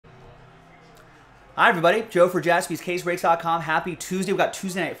Hi, everybody. Joe for jaspyscasebreaks.com. Happy Tuesday. We've got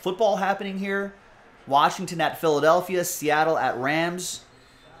Tuesday Night Football happening here. Washington at Philadelphia. Seattle at Rams.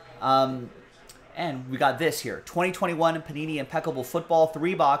 And we got this here. 2021 Panini Impeccable Football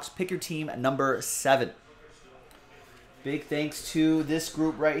 3-box. Pick your team at number 7. Big thanks to this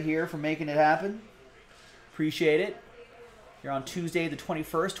group right here for making it happen. Appreciate it. Here on Tuesday the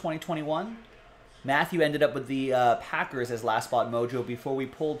 21st, 2021. Matthew ended up with the Packers as last spot mojo before we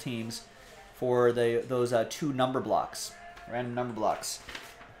pulled teams for those two number blocks, random number blocks.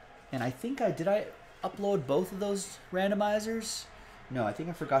 And I think did I upload both of those randomizers? No, I think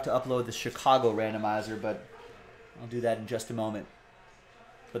I forgot to upload the Chicago randomizer, but I'll do that in just a moment.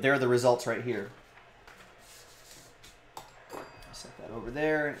 But there are the results right here. Set that over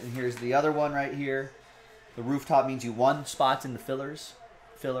there, and here's the other one right here. The rooftop means you won spots in the filler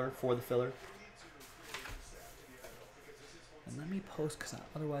for the filler. And let me post, because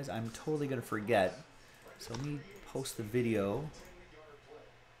otherwise I'm totally going to forget. So let me post the video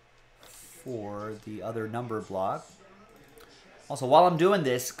for the other number block. Also, while I'm doing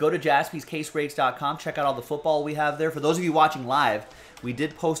this, go to jaspyscasebreaks.com. Check out all the football we have there. For those of you watching live, we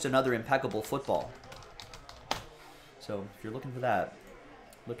did post another Impeccable Football. So if you're looking for that,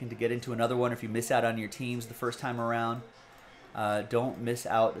 looking to get into another one, if you miss out on your teams the first time around, don't miss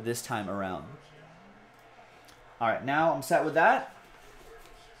out this time around. All right, now I'm set with that.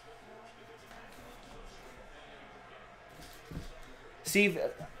 Steve,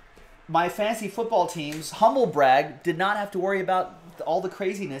 my fantasy football teams, humble brag, did not have to worry about all the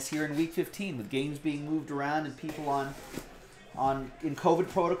craziness here in Week 15 with games being moved around and people in COVID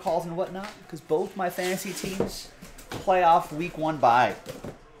protocols and whatnot, because both my fantasy teams play off Week 1 bye.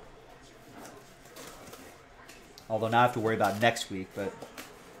 Although now I have to worry about next week, but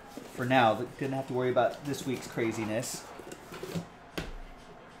for now, didn't have to worry about this week's craziness.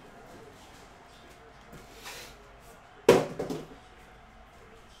 I've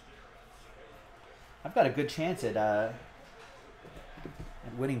got a good chance at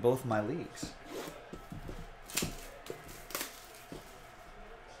winning both of my leagues.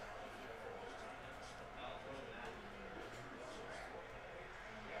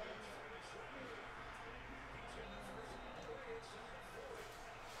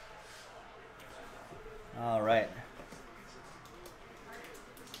 All right.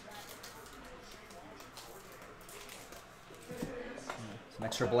 Some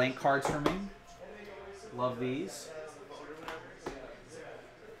extra blank cards for me. Love these.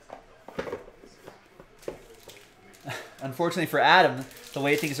 Unfortunately for Adam, the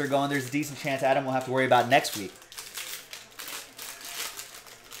way things are going, there's a decent chance Adam will have to worry about next week.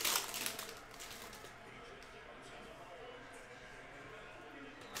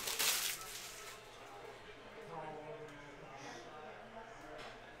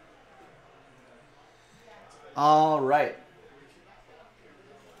 All right.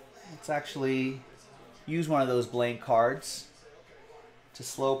 Let's actually use one of those blank cards to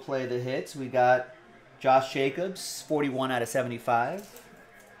slow play the hits. We got Josh Jacobs, 41 out of 75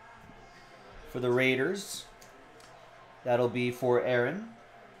 for the Raiders. That'll be for Aaron.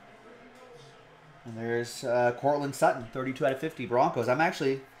 And there's Cortland Sutton, 32 out of 50 Broncos. I'm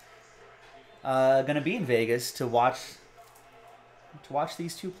actually going to be in Vegas to watch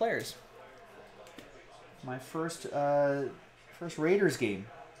these two players. My first Raiders game.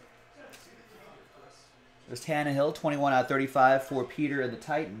 There's Tannehill, 21 out of 35 for Peter and the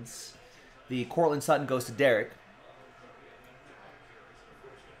Titans. The Cortland Sutton goes to Derek.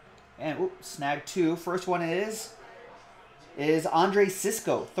 And snag 2. First one is Andre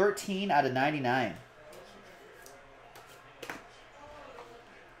Cisco, 13 out of 99.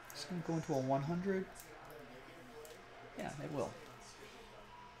 It's going to go into a 100. Yeah, it will.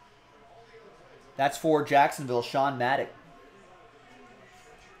 That's for Jacksonville, Sean Maddock.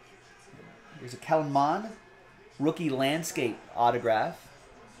 There's a Kellen Mond rookie landscape autograph.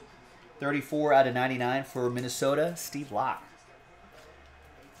 34 out of 99 for Minnesota, Steve Locke.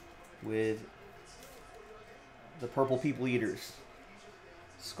 With the Purple People Eaters.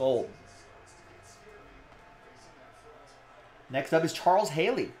 Skull. Next up is Charles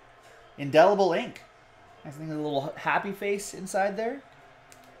Haley. Indelible ink. I think a little happy face inside there.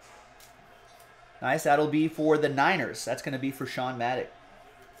 Nice. That'll be for the Niners. That's going to be for Sean Maddock.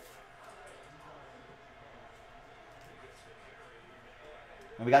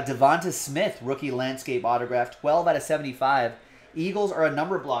 And we got Devonta Smith, rookie landscape autograph, 12 out of 75. Eagles are a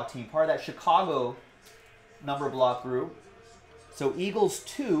number block team, part of that Chicago number block group. So Eagles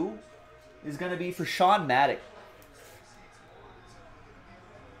 2 is going to be for Sean Maddock.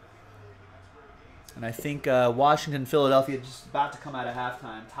 And I think Washington, Philadelphia just about to come out of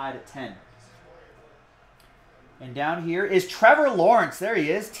halftime, tied at 10. And down here is Trevor Lawrence. There he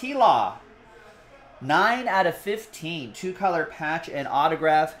is. T-Law. 9 out of 15. 2-color patch and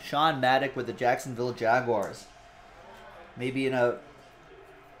autograph. Sean Maddock with the Jacksonville Jaguars. Maybe in a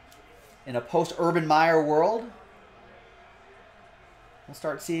post-Urban Meyer world, we'll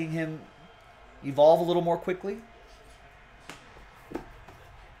start seeing him evolve a little more quickly.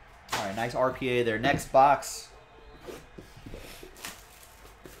 All right, nice RPA there. Next box.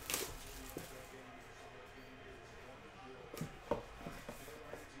 All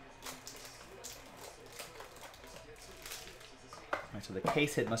right, so the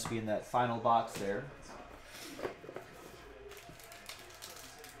case hit must be in that final box there.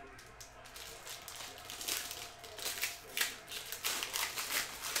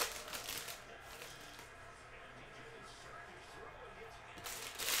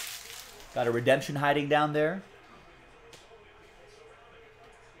 Got a redemption hiding down there.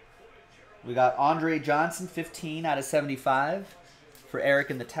 We got Andre Johnson, 15 out of 75 for Eric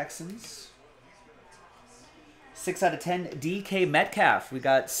and the Texans. 6 out of 10, DK Metcalf. We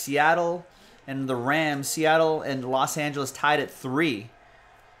got Seattle and the Rams. Seattle and Los Angeles tied at 3.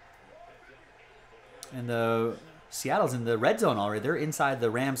 And Seattle's in the red zone already. They're inside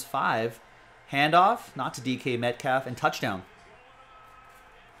the Rams 5. Handoff, not to DK Metcalf, and touchdown.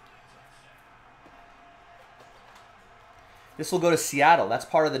 This will go to Seattle. That's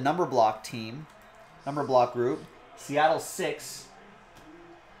part of the number block team, number block group. Seattle 6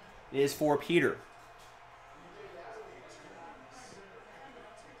 is for Peter.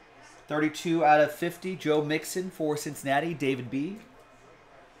 32 out of 50, Joe Mixon for Cincinnati, David B.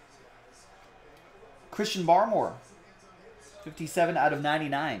 Christian Barmore, 57 out of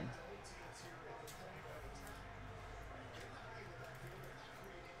 99.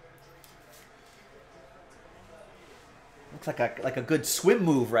 Looks like a good swim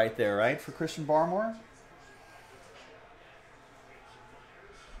move right there, right, for Christian Barmore?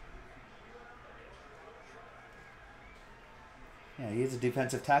 Yeah, he is a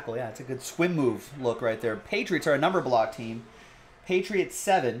defensive tackle. Yeah, it's a good swim move look right there. Patriots are a number block team. Patriots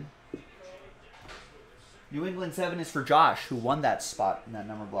 7. New England 7 is for Josh, who won that spot in that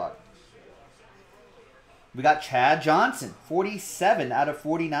number block. We got Chad Johnson, 47 out of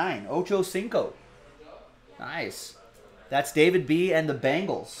 49. Ocho Cinco. Nice. That's David B. and the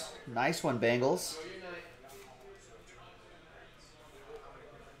Bengals. Nice one, Bengals.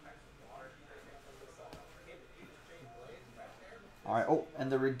 All right. Oh, and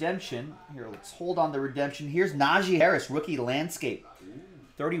the redemption. Here, let's hold on the redemption. Here's Najee Harris, rookie landscape.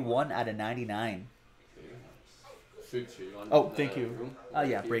 31 out of 99. Oh, thank you.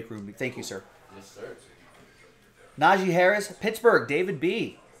 Yeah, break room. Thank you, sir. Yes, sir. Najee Harris, Pittsburgh, David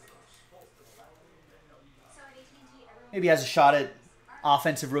B. Maybe has a shot at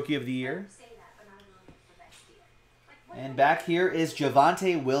Offensive Rookie of the Year. And back here is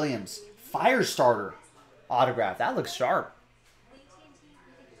Javonte Williams, fire starter autograph. That looks sharp.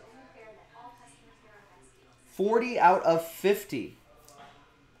 40 out of 50.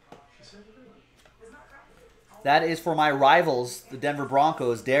 That is for my rivals, the Denver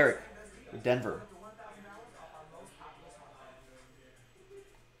Broncos, Derek, Denver.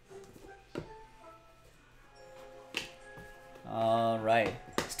 All right.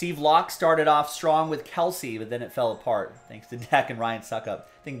 Steve Locke started off strong with Kelsey, but then it fell apart thanks to Dak and Ryan Suckup.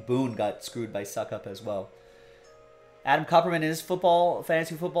 I think Boone got screwed by Suckup as well. Adam Kupperman in his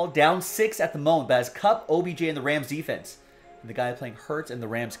fantasy football, down 6 at the moment, but has Kupp, OBJ, and the Rams defense. And the guy playing Hurts and the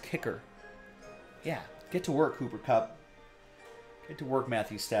Rams kicker. Yeah, get to work, Cooper Kupp. Get to work,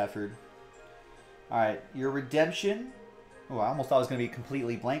 Matthew Stafford. All right, your redemption. Oh, I almost thought it was going to be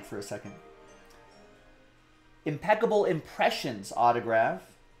completely blank for a second. Impeccable Impressions autograph.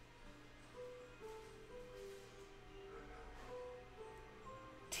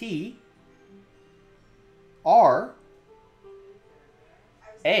 T. R.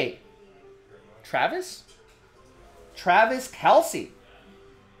 A. Travis Kelce.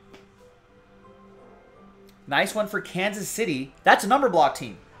 Nice one for Kansas City. That's a number block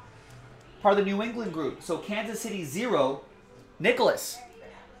team. Part of the New England group. So Kansas City 0. Nicholas.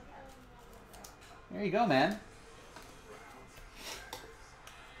 There you go, man.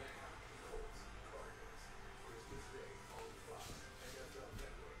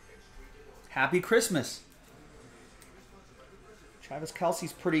 Happy Christmas. Travis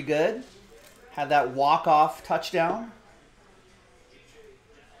Kelce's pretty good. Had that walk-off touchdown.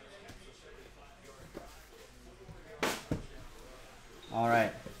 All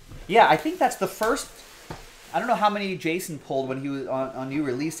right. Yeah, I think that's the first. I don't know how many Jason pulled when he was on new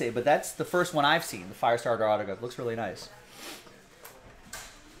release day, but that's the first one I've seen, the Firestarter autograph. Looks really nice.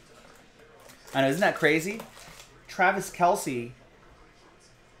 I know, isn't that crazy? Travis Kelce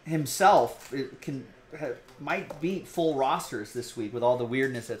himself might beat full rosters this week with all the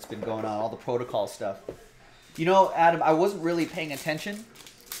weirdness that's been going on, all the protocol stuff. You know, Adam, I wasn't really paying attention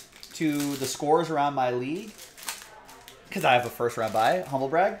to the scores around my league because I have a first round bye, humble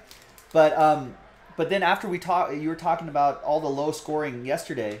brag. But then after you were talking about all the low scoring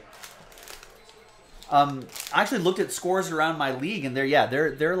yesterday. I actually looked at scores around my league, and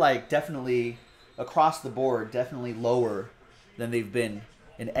they're like definitely across the board, definitely lower than they've been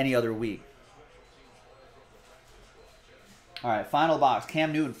in any other week. All right, final box.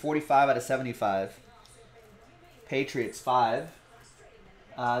 Cam Newton, 45 out of 75. Patriots, 5.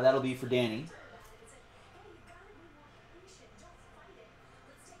 That'll be for Danny.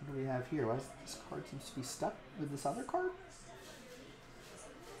 What do we have here? Why does this card seems to be stuck with this other card?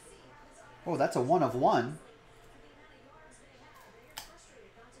 Oh, that's a 1 of 1.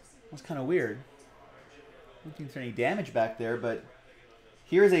 That's kind of weird. I don't think there's any damage back there, but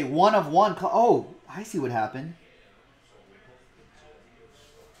here's a 1 of 1. Oh, I see what happened.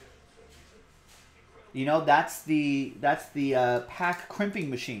 You know, that's the pack crimping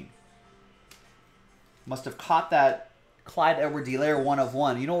machine. Must have caught that Clyde Edwards-Helaire 1 of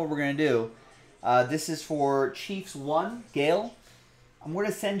 1. You know what we're going to do? This is for Chiefs 1, Gale. I'm going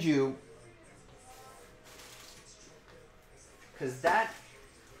to send you, because that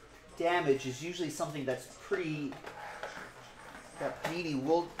damage is usually something that's pretty, that Panini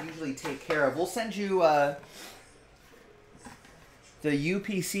will usually take care of. We'll send you the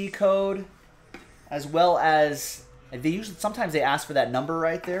UPC code, as well as sometimes they ask for that number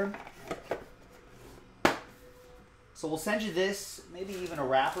right there. So we'll send you this, maybe even a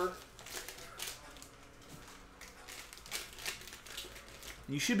wrapper.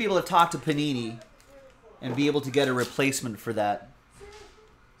 You should be able to talk to Panini and be able to get a replacement for that.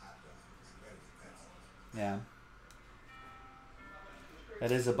 Yeah.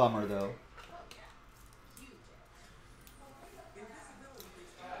 That is a bummer, though.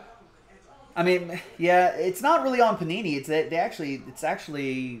 I mean, yeah, it's not really on Panini. It's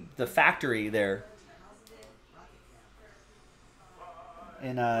actually the factory there.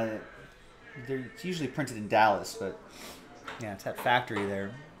 And it's usually printed in Dallas, but yeah, it's that factory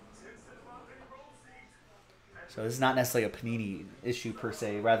there. So this is not necessarily a Panini issue per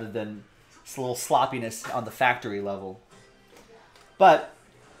se, rather than just a little sloppiness on the factory level. But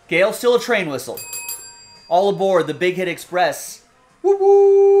Gale, still a train whistle. All aboard the Big Hit Express. Woo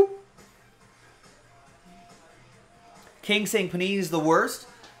woo! King saying Panini is the worst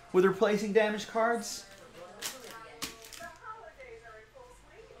with replacing damaged cards.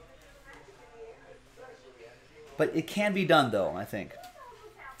 But it can be done, though, I think.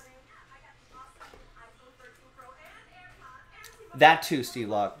 That too, Steve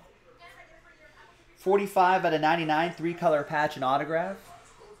Locke. 45 out of 99, 3-color patch and autograph.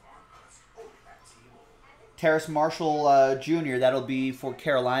 Terrace Marshall Jr., that'll be for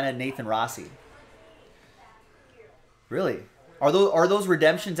Carolina, Nathan Rossi. Really? Are those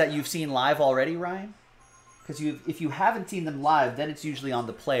redemptions that you've seen live already, Ryan? Because if you haven't seen them live, then it's usually on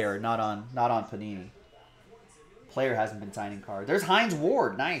the player, not on Panini. Player hasn't been signing cards. There's Hines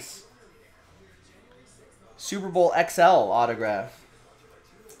Ward. Nice. Super Bowl XL autograph.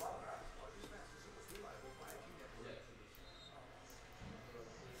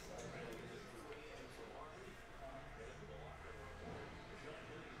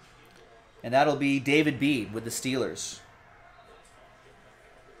 And that'll be David B. with the Steelers.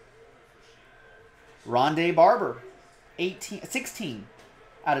 Rondé Barber. 16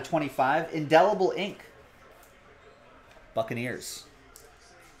 out of 25. Indelible ink. Buccaneers.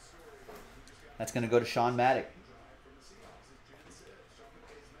 That's going to go to Sean Maddock.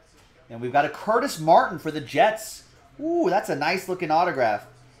 And we've got a Curtis Martin for the Jets. Ooh, that's a nice looking autograph.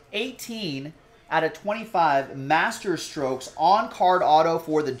 18 out of 25 master strokes on card auto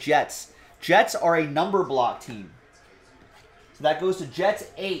for the Jets. Jets are a number block team. So that goes to Jets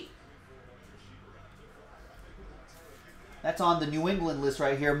 8. That's on the New England list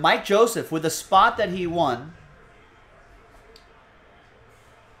right here. Mike Joseph with the spot that he won.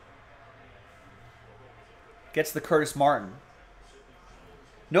 Gets the Curtis Martin.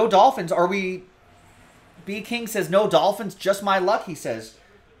 No Dolphins. Are we... B. King says, no Dolphins, just my luck, he says.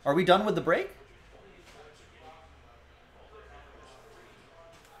 Are we done with the break?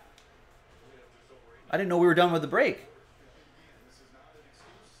 I didn't know we were done with the break.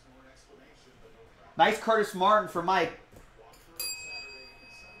 Nice Curtis Martin for Mike.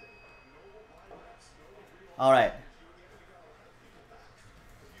 All right.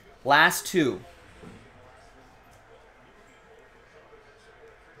 Last two.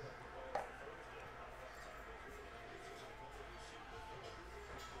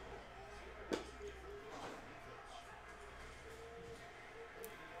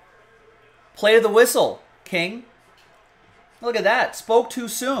 Play the whistle, King. Look at that. Spoke too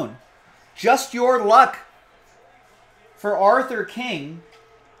soon. Just your luck for Arthur King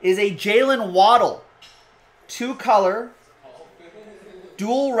is a Jalen Waddle. 2-color.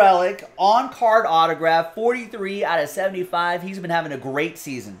 Dual relic. On-card autograph. 43 out of 75. He's been having a great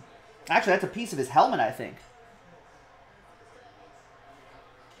season. Actually, that's a piece of his helmet, I think.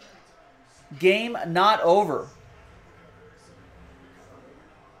 Game not over.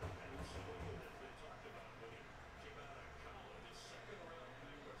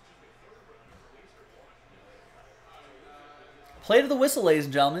 Play to the whistle, ladies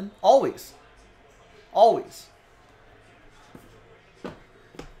and gentlemen. Always. Always.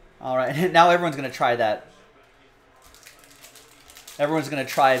 All right. Now everyone's going to try that. Everyone's going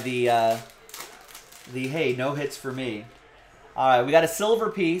to try the hey, no hits for me. All right. We got a silver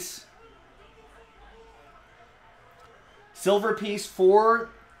piece. Silver piece for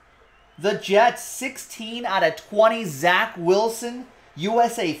the Jets. 16 out of 20. Zach Wilson.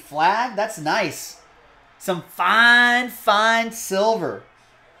 USA flag. That's nice. Some fine, fine silver.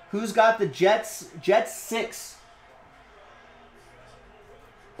 Who's got the Jets? Jets 6.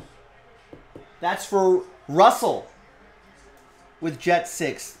 That's for Russell with Jet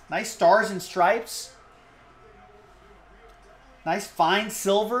 6. Nice stars and stripes. Nice fine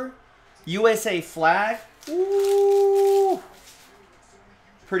silver. USA flag. Ooh.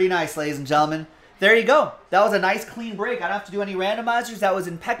 Pretty nice, ladies and gentlemen. There you go. That was a nice clean break. I don't have to do any randomizers. That was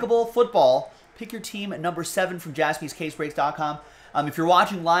impeccable football. Pick your team at number 7 from jaspyscasebreaks.com. If you're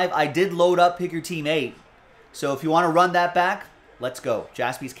watching live, I did load up Pick Your Team 8. So if you want to run that back, let's go.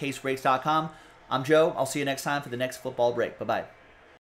 jaspyscasebreaks.com. I'm Joe. I'll see you next time for the next football break. Bye-bye.